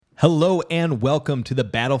Hello and welcome to the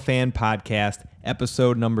Battle Fan Podcast,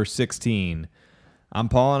 episode number 16. I'm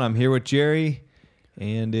Paul and I'm here with Jerry,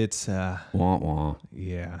 and it's Wah, wah.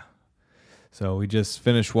 yeah. So we just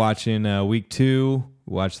finished watching week 2.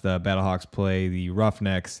 We watched the Battlehawks play the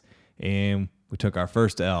Roughnecks, and we took our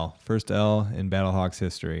first L in Battlehawks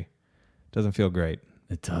history. Doesn't feel great.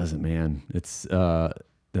 It doesn't, man. It's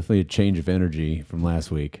definitely a change of energy from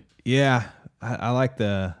last week. Yeah, I like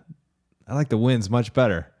the wins much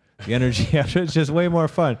better. The energy after it's just way more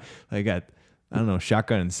fun. I got, I don't know,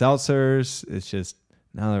 shotgun and seltzers. It's just,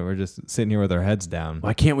 now that we're just sitting here with our heads down.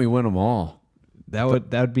 Why can't we win them all? That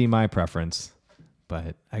would be my preference.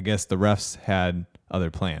 But I guess the refs had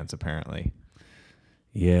other plans, apparently.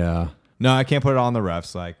 Yeah. No, I can't put it on the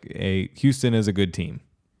refs. Houston is a good team.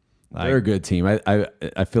 They're a good team.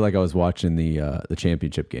 I feel like I was watching the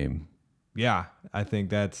championship game. Yeah, I think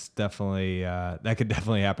that's definitely that could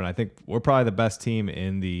definitely happen. I think we're probably the best team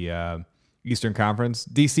in the Eastern Conference.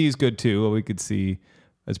 DC is good too. We could see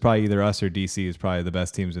it's probably either us or DC is probably the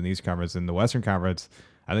best teams in the Eastern Conference. In the Western Conference,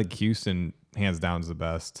 I think Houston hands down is the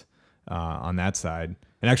best on that side.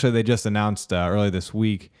 And actually, they just announced earlier this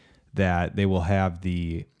week that they will have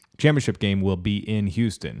the championship game will be in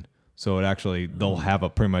Houston. So they'll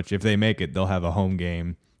have pretty much, if they make it, they'll have a home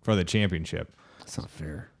game for the championship. That's not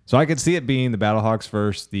fair. So I could see it being the Battlehawks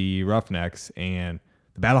versus the Roughnecks, and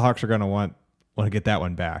the Battlehawks are going to want to get that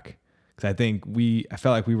one back, because I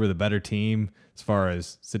felt like we were the better team as far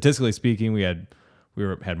as statistically speaking. We had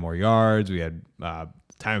more yards, we had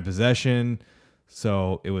time of possession,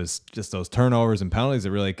 so it was just those turnovers and penalties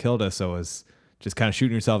that really killed us. So it was just kind of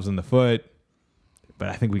shooting yourselves in the foot. But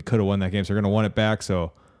I think we could have won that game, so we're going to want it back.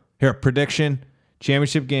 So here, prediction: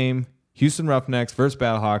 championship game, Houston Roughnecks versus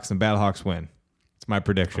Battlehawks, and Battlehawks win. It's my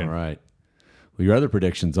prediction. All right. Well, your other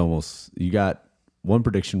predictions you got one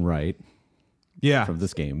prediction right. Yeah. From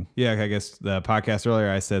this game. Yeah, I guess the podcast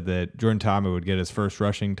earlier I said that Jordan Thomas would get his first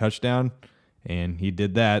rushing touchdown, and he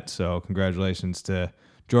did that. So congratulations to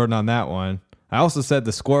Jordan on that one. I also said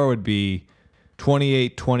the score would be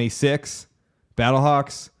 28-26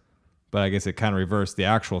 Battlehawks, but I guess it kind of reversed. The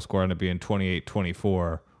actual score ended up being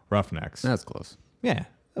 28-24 Roughnecks. That's close. Yeah,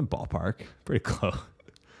 a ballpark. Pretty close.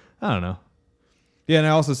 I don't know. Yeah, and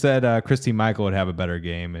I also said Christy Michael would have a better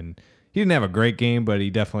game, and he didn't have a great game, but he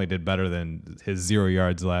definitely did better than his 0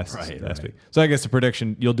 yards last week. So I guess the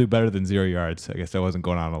prediction, you'll do better than 0 yards. I guess I wasn't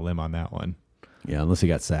going on a limb on that one. Yeah, unless he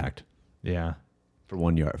got sacked. Yeah. For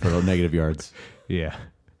 1 yard, for negative yards. Yeah.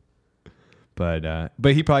 But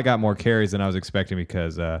he probably got more carries than I was expecting,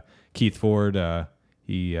 because Keith Ford,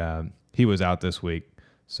 he was out this week,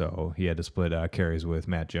 so he had to split carries with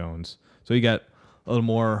Matt Jones. So he got a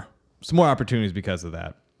little some more opportunities because of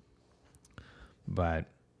that. But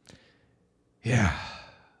yeah,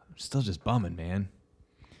 I'm still just bumming, man.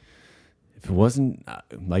 If it wasn't,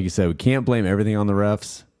 like you said, we can't blame everything on the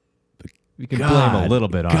refs. We can blame a little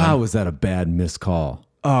bit on God, was that a bad missed call?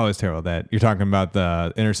 Oh, it was terrible. That you're talking about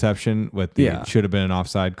the interception with the should have been an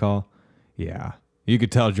offside call. Yeah, you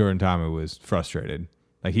could tell Jordan Thomas was frustrated.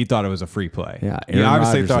 Like, he thought it was a free play. Yeah,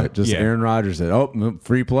 Aaron Rodgers said, "Oh,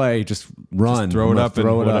 free play, just run, just throw it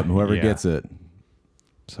up, and whoever gets it."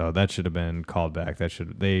 So that should have been called back.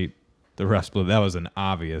 The rest blew. That was an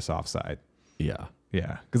obvious offside. Yeah,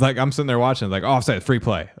 because I'm sitting there watching, offside, free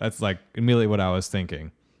play. That's immediately what I was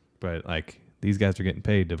thinking. But these guys are getting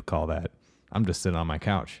paid to call that. I'm just sitting on my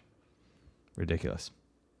couch. Ridiculous.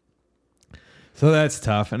 So that's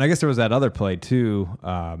tough. And I guess there was that other play too.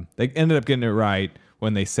 They ended up getting it right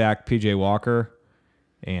when they sacked PJ Walker,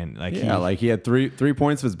 and he had three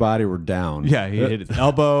points of his body were down. Yeah, he hit his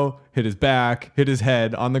elbow, hit his back, hit his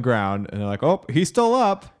head on the ground, and they're like, "Oh, he's still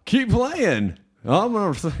up. Keep playing."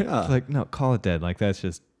 It's no, call it dead. That's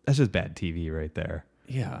just bad TV right there.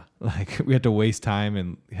 Yeah, we had to waste time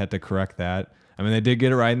and had to correct that. I mean, they did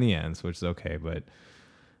get it right in the end, which is okay, but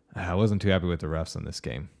I wasn't too happy with the refs in this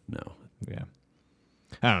game. No. Yeah.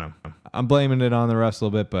 I don't know. I'm blaming it on the refs a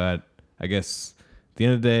little bit, but I guess at the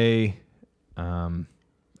end of the day,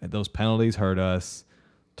 those penalties hurt us.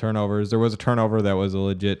 Turnovers. There was a turnover that was a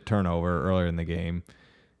legit turnover earlier in the game.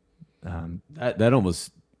 That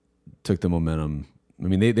almost took the momentum. I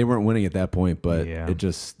mean, they weren't winning at that point, but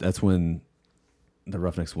that's when the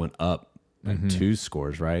Roughnecks went up by 2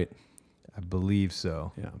 scores, right? I believe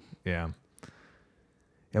so. Yeah.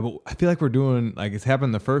 Yeah, but I feel like we're doing, it's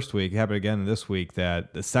happened the first week, it happened again this week,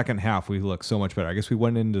 that the second half we look so much better. I guess we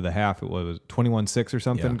went into the half, it was 21-6 or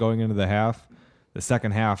something going into the half. The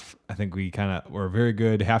second half, I think we kind of were a very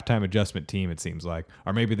good halftime adjustment team, it seems like.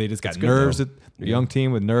 Or maybe they just got nerves, a young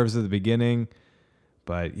team with nerves at the beginning.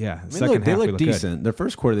 But yeah, second half they looked decent. Their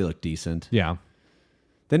first quarter, they looked decent. Yeah.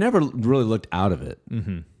 They never really looked out of it.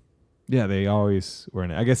 Mm-hmm. Yeah, they always were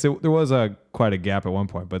in it. I guess there was quite a gap at one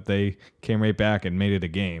point, but they came right back and made it a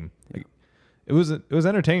game. Like, it was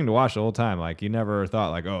entertaining to watch the whole time. Like, you never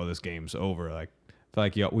thought like, oh, this game's over. Like, I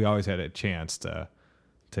feel like we always had a chance to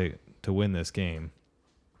win this game.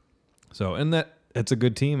 So, and it's a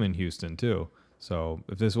good team in Houston too. So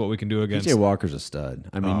if this is what we can do against PJ Walker's a stud.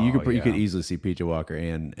 I mean, you could easily see PJ Walker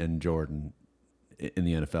and Jordan in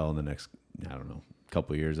the NFL in the next, I don't know,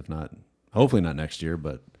 couple of years, if not, hopefully not next year,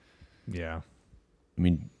 but yeah. I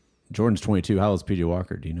mean, Jordan's 22. How old is PJ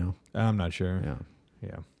Walker? Do you know? I'm not sure.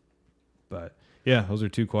 Yeah. But yeah, those are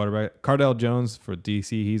two quarterbacks. Cardale Jones for DC,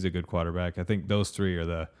 he's a good quarterback. I think those three are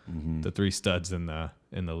the three studs in the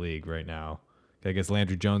league right now. I guess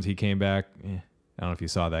Landry Jones, he came back. I don't know if you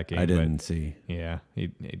saw that game. I didn't see. Yeah, he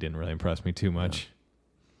didn't really impress me too much.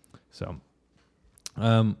 Yeah. So,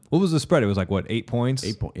 what was the spread? It was like, what, 8 points?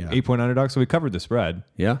 8-point underdog. So we covered the spread.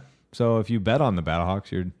 Yeah. So if you bet on the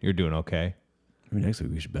Battlehawks, you're doing okay. I mean, next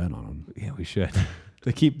week we should bet on them. Yeah, we should.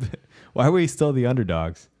 Why are we still the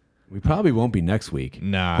underdogs? We probably won't be next week.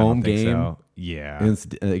 Nah, home I don't think game. So. Yeah,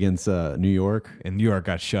 against New York, and New York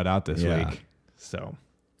got shut out this week. So,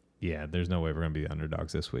 yeah, there's no way we're gonna be the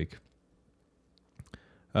underdogs this week.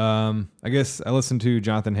 I guess I listened to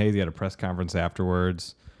Jonathan Hayes. He had a press conference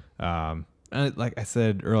afterwards. And like I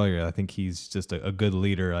said earlier, I think he's just a good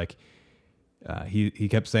leader. Like he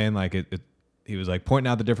kept saying like he was like pointing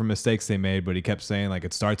out the different mistakes they made, but he kept saying like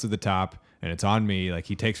it starts at the top and it's on me. Like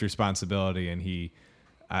he takes responsibility, and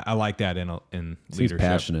I like that in leadership. He's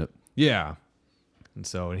passionate. Yeah, and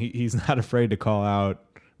so he's not afraid to call out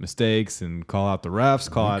mistakes and call out the refs.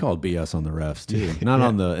 He called BS on the refs too, not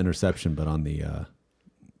on the interception, but on the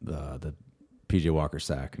PJ Walker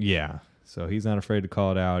sack. Yeah, so he's not afraid to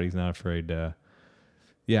call it out. He's not afraid to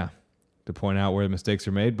point out where the mistakes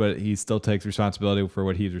are made, but he still takes responsibility for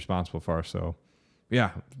what he's responsible for. So,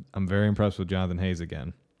 yeah, I'm very impressed with Jonathan Hayes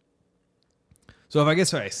again. So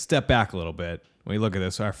if I step back a little bit, when you look at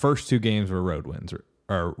this, our first two games were road wins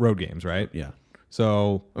or road games, right? Yeah.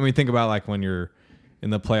 So, I mean, think about like when you're in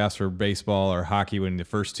the playoffs for baseball or hockey, when the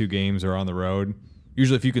first two games are on the road.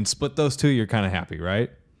 Usually if you can split those two, you're kind of happy, right?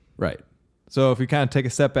 Right. So if we kind of take a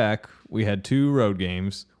step back, we had two road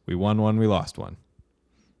games. We won one, we lost one.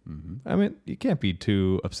 Mm-hmm. I mean, you can't be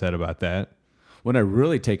too upset about that. When I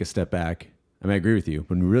really take a step back, I mean, I agree with you.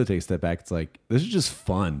 When we really take a step back, it's like, this is just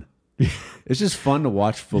fun. It's just fun to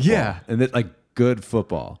watch football. Yeah. And like good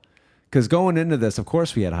football. Because going into this, of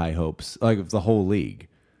course, we had high hopes, like the whole league.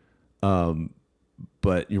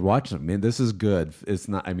 But you're watching, man, this is good. It's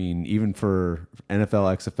not, I mean, even for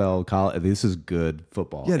NFL, XFL, college, this is good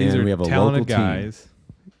football. Yeah, these are we have talented guys.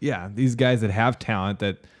 Yeah, these guys that have talent,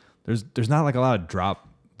 that there's not like a lot of drop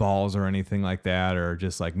balls or anything like that, or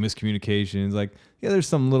just like miscommunications. Like, yeah, there's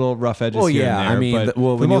some little rough edges here and there. I mean, but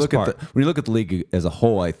when you look at the league as a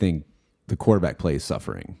whole, I think the quarterback play is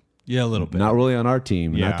suffering. Yeah, a little bit. Not really on our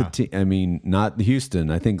team. Yeah. Not the team. I mean, not the Houston.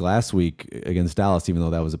 I think last week against Dallas, even though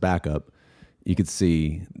that was a backup, you could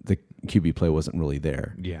see the QB play wasn't really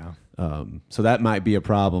there. Yeah. So that might be a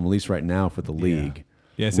problem, at least right now, for the league.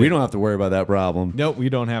 Yeah. We don't have to worry about that problem. Nope, we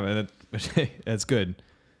don't have it. That's good.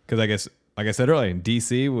 Because I guess, like I said earlier, in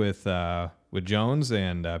DC with Jones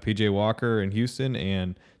and PJ Walker in Houston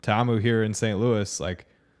and Tamu here in St. Louis, like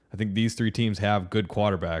I think these three teams have good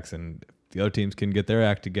quarterbacks, and the other teams can get their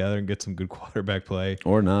act together and get some good quarterback play.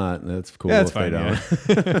 Or not. That's cool. Yeah, that's fine.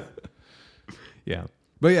 Yeah. Yeah.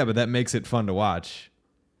 But that makes it fun to watch.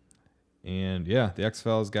 And yeah, the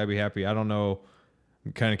XFL's got to be happy. I don't know.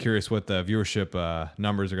 I'm kind of curious what the viewership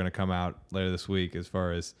numbers are going to come out later this week as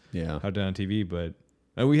far as how done on TV. But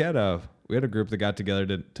we had a group that got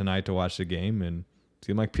together tonight to watch the game, and it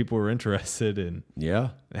seemed like people were interested and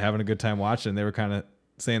having a good time watching. They were kind of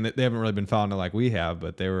saying that they haven't really been following it like we have,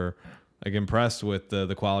 but they were like impressed with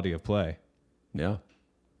the quality of play. Yeah.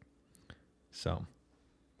 So.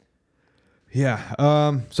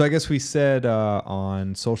 Yeah. So I guess we said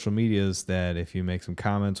on social medias that if you make some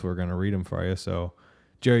comments, we're going to read them for you. So,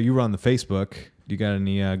 Jerry, you run the Facebook. Do you got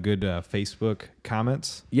any good Facebook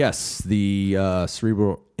comments? Yes. The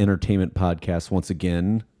Cerebral Entertainment Podcast, once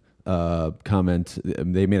again, comment.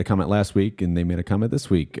 They made a comment last week, and they made a comment this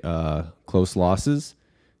week. Close losses,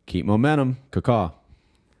 keep momentum. Caw-caw.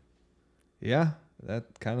 Yeah.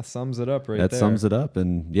 That kind of sums it up right there. That sums it up.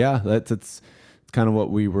 And, yeah, it's kind of what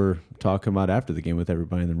we were talking about after the game with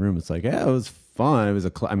everybody in the room. It's like, yeah, it was fun. It was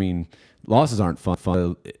I mean, losses aren't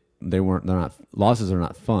fun. Losses are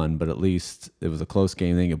not fun, but at least it was a close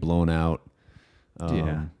game. They get blown out.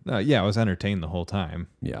 I was entertained the whole time.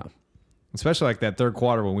 Yeah. especially like that third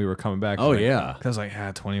quarter when we were coming back. Oh, like, yeah. 'cause I was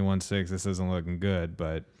like 21-6. This isn't looking good.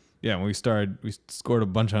 But yeah, when we scored a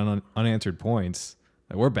bunch of unanswered points.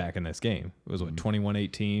 Like, we're back in this game. It was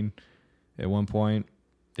 21-18 at one point.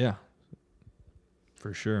 Yeah,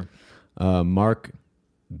 for sure. Mark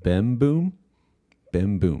Bemboom.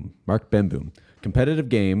 Mark Bemboom. Competitive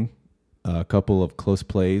game, a couple of close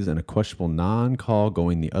plays, and a questionable non-call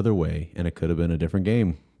going the other way, and it could have been a different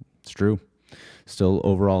game. It's true. Still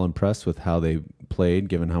overall impressed with how they played,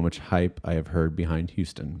 given how much hype I have heard behind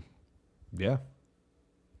Houston. Yeah.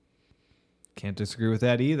 Can't disagree with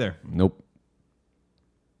that either. Nope.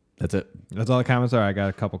 That's it. That's all the comments are. I got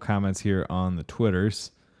a couple comments here on the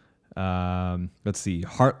Twitters. Let's see.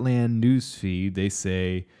 Heartland Newsfeed, they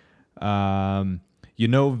say, Vince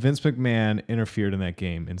McMahon interfered in that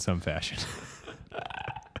game in some fashion.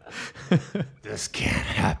 This can't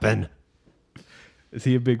happen. Is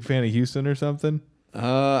he a big fan of Houston or something?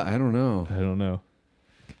 I don't know. I don't know.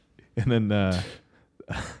 And then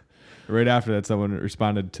right after that, someone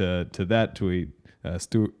responded to that tweet.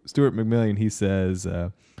 Stuart McMillian, he says,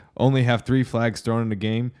 only have 3 flags thrown in a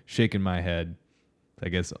game, shaking my head. I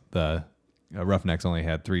guess the Roughnecks only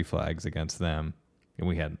had 3 flags against them, and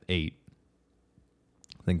we had 8.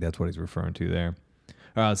 I think that's what he's referring to there.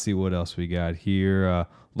 All right, let's see what else we got here.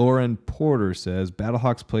 Lauren Porter says,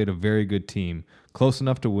 Battlehawks played a very good team. Close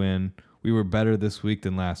enough to win. We were better this week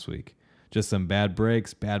than last week. Just some bad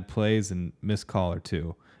breaks, bad plays, and missed call or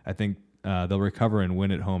 2. I think they'll recover and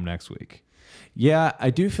win at home next week. Yeah, I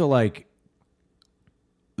do feel like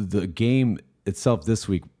the game itself this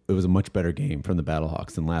week, it was a much better game from the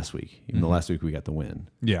Battlehawks than last week. Even though last week we got the win.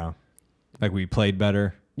 Yeah. Like we played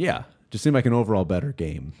better. Yeah. Just seemed like an overall better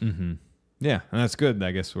game. Mm-hmm. Yeah, and that's good.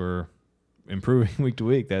 I guess we're improving week to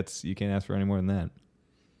week. You can't ask for any more than that.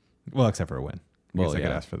 Well, except for a win. I guess I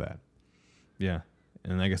could ask for that. Yeah.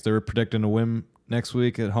 And I guess they're predicting a win next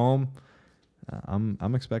week at home.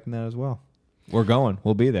 I'm expecting that as well. We're going.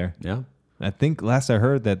 We'll be there. Yeah. I think last I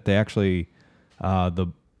heard that they actually the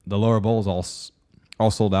lower bowls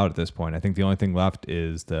all sold out at this point. I think the only thing left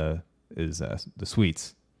is the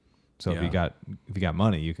suites. So if you got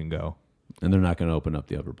money, you can go. And they're not going to open up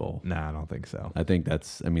the upper bowl. Nah, I don't think so. I think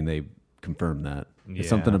they confirmed that. Yeah. It's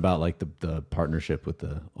something about like the partnership with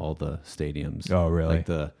all the stadiums. Oh, really?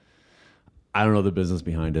 Like I don't know the business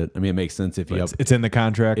behind it. I mean, it makes sense if it's in the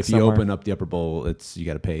contract. If somewhere. you open up the upper bowl, you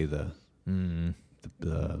got to pay some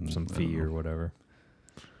fee or whatever.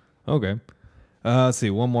 Okay. Let's see.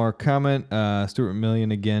 One more comment. Stuart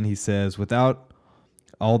Million again. He says, without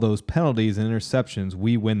all those penalties and interceptions,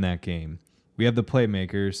 we win that game. We have the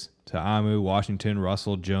playmakers to Amu, Washington,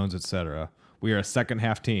 Russell, Jones, etc. We are a second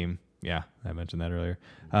half team. Yeah, I mentioned that earlier.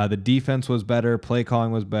 The defense was better. Play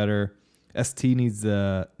calling was better. ST needs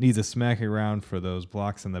a smacking around for those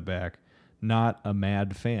blocks in the back. Not a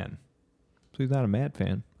mad fan. So he's not a mad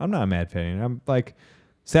fan. I'm not a mad fan. I'm like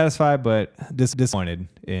satisfied, but disappointed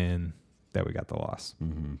in that we got the loss.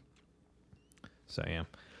 Mm-hmm. So yeah.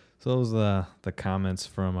 So those are the comments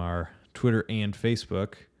from our Twitter and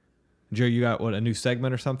Facebook. Joe, you got a new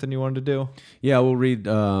segment or something you wanted to do? Yeah, we'll read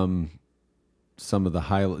some of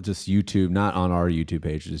the just YouTube, not on our YouTube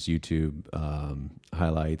page, just YouTube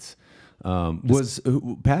highlights.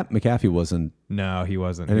 Pat McAfee wasn't? No, he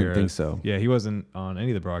wasn't. I didn't think so. Yeah, he wasn't on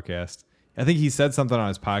any of the broadcasts. I think he said something on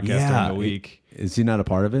his podcast during the week. Is he not a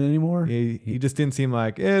part of it anymore? He just didn't seem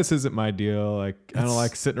like, this isn't my deal. Like, I don't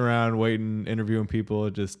like sitting around waiting, interviewing people.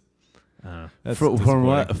 It just, that's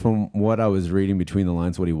from what I was reading between the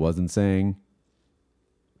lines, what he wasn't saying,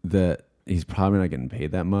 that he's probably not getting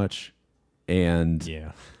paid that much. And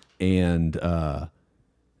there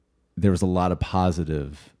was a lot of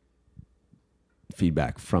positive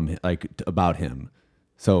feedback from him, about him.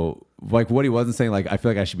 So what he wasn't saying, I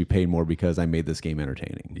feel like I should be paid more because I made this game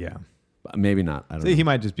entertaining. Yeah. Maybe not. I don't know. He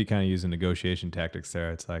might just be kind of using negotiation tactics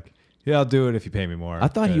there. It's like, yeah, I'll do it if you pay me more. I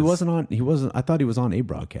thought he wasn't on. I thought he was on a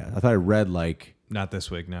broadcast. I thought I read not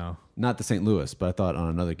this week. No, not the St. Louis, but I thought on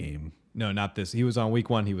another game. No, not this. He was on week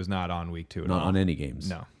 1. He was not on week 2. Not on any games.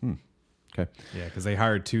 No. Okay. Yeah, because they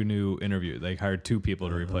hired 2 new interviews. They hired 2 people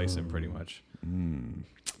to replace him, pretty much.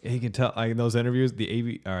 You can tell in those interviews, the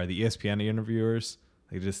ESPN interviewers,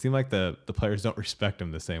 they just seem like the players don't respect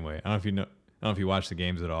him the same way. I don't know if you watch the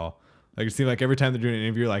games at all. It seems like every time they're doing an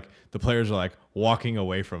interview, the players are walking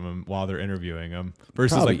away from him while they're interviewing him.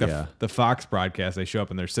 Versus the Fox broadcast, they show up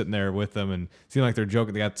and they're sitting there with them and seem like they're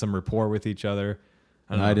joking. They got some rapport with each other.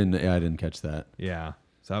 I didn't catch that. Yeah,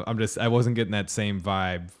 so I wasn't getting that same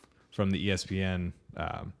vibe from the ESPN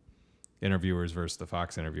interviewers versus the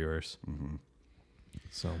Fox interviewers. Mm-hmm.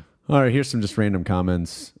 So All right, here's some just random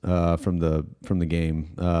comments from the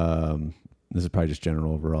game. This is probably just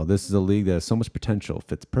general overall. This is a league that has so much potential,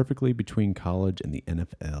 fits perfectly between college and the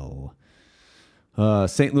NFL.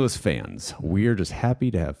 St. Louis fans, we're just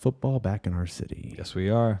happy to have football back in our city. Yes, we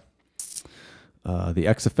are. The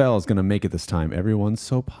XFL is going to make it this time. Everyone's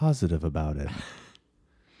so positive about it.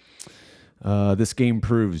 This game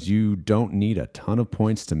proves you don't need a ton of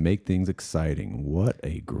points to make things exciting. What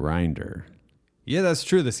a grinder. Yeah, that's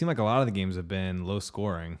true. They seem like a lot of the games have been low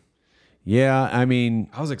scoring. Yeah, I mean,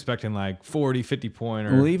 I was expecting like 40, 50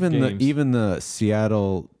 pointer. well, even games. the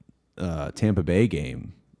Seattle Tampa Bay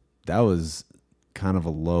game, that was kind of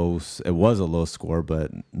it was a low score,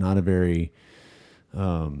 but not a very.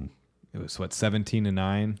 It was what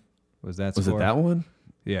 17-9. Was that? Was score? it that one?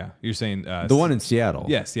 Yeah, you're saying The one in Seattle.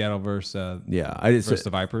 Yeah, Seattle versus Yeah, I just versus the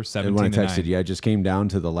Vipers. and when I 17-9. texted you, I just came down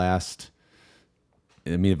to the last.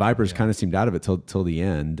 I mean, the Vipers kind of seemed out of it till the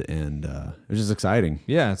end, and it was just exciting.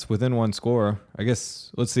 Yeah, it's within one score. I guess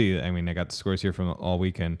let's see. I mean, I got the scores here from all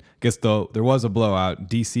weekend. I guess though there was a blowout.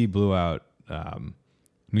 DC blew out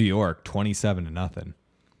New York 27-0.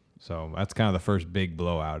 So that's kind of the first big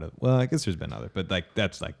blowout. Well, I guess there's been other, but like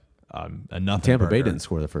that's like a nothing. Tampa Bay burger. didn't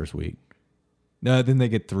score the first week, No, didn't they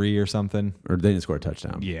get 3 or something? or they didn't score a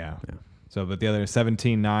touchdown. Yeah. So, but the other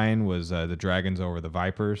 17-9 was the Dragons over the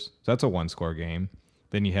Vipers. So that's a one-score game.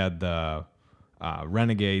 Then you had the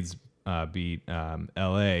Renegades beat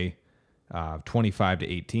LA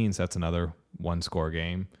 25-18. So that's another one-score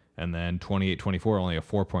game. And then 28-24, only a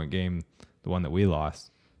 4-point game, the one that we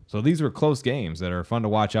lost. So these were close games that are fun to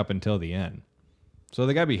watch up until the end. So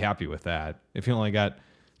they got to be happy with that. If you only got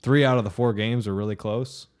 3 out of the 4 games are really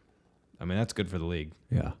close, I mean, that's good for the league.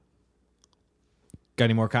 Yeah. Got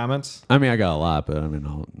any more comments? I mean, I got a lot, but I mean,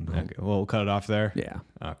 I'll Okay, well, we'll cut it off there. yeah.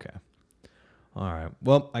 Okay. All right.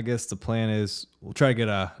 Well, I guess the plan is we'll try to get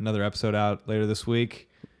another episode out later this week.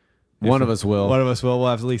 One of us will. One of us will. We'll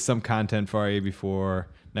have at least some content for you before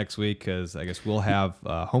next week because I guess we'll have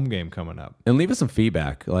a home game coming up. And leave us some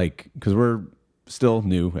feedback, like, because we're still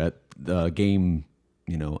new at the game,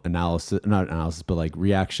 not analysis, but like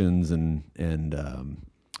reactions and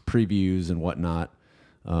previews and whatnot.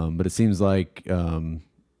 But it seems like, getting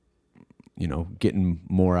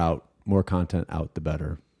more content out, the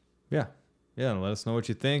better. Yeah. Yeah. And let us know what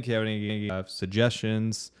you think. You have any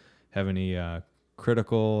suggestions? Have any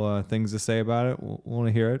critical things to say about it? We'll want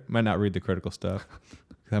to hear it. Might not read the critical stuff.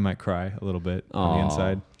 I might cry a little bit on the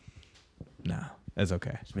inside. No, that's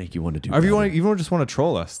okay. Just make you want to do. Or if you better. want, just want to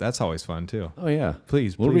troll us, that's always fun too. Oh yeah,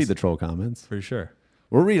 Please, we'll please. read the troll comments. For sure.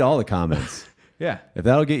 We'll read all the comments. Yeah. If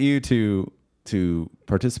that'll get you to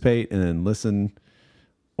participate and then listen,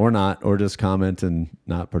 or not, or just comment and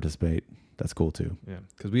not participate, that's cool too. Yeah.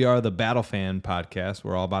 Because we are the Battle Fan podcast.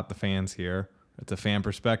 We're all about the fans here. It's a fan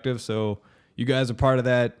perspective. So you guys are part of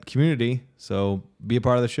that community. So be a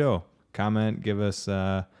part of the show. Comment, give us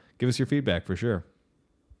your feedback for sure.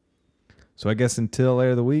 So I guess until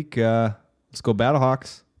later the week, let's go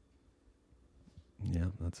Battlehawks. Yeah,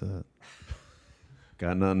 that's it.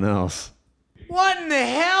 Got nothing else. What in the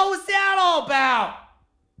hell was that all about?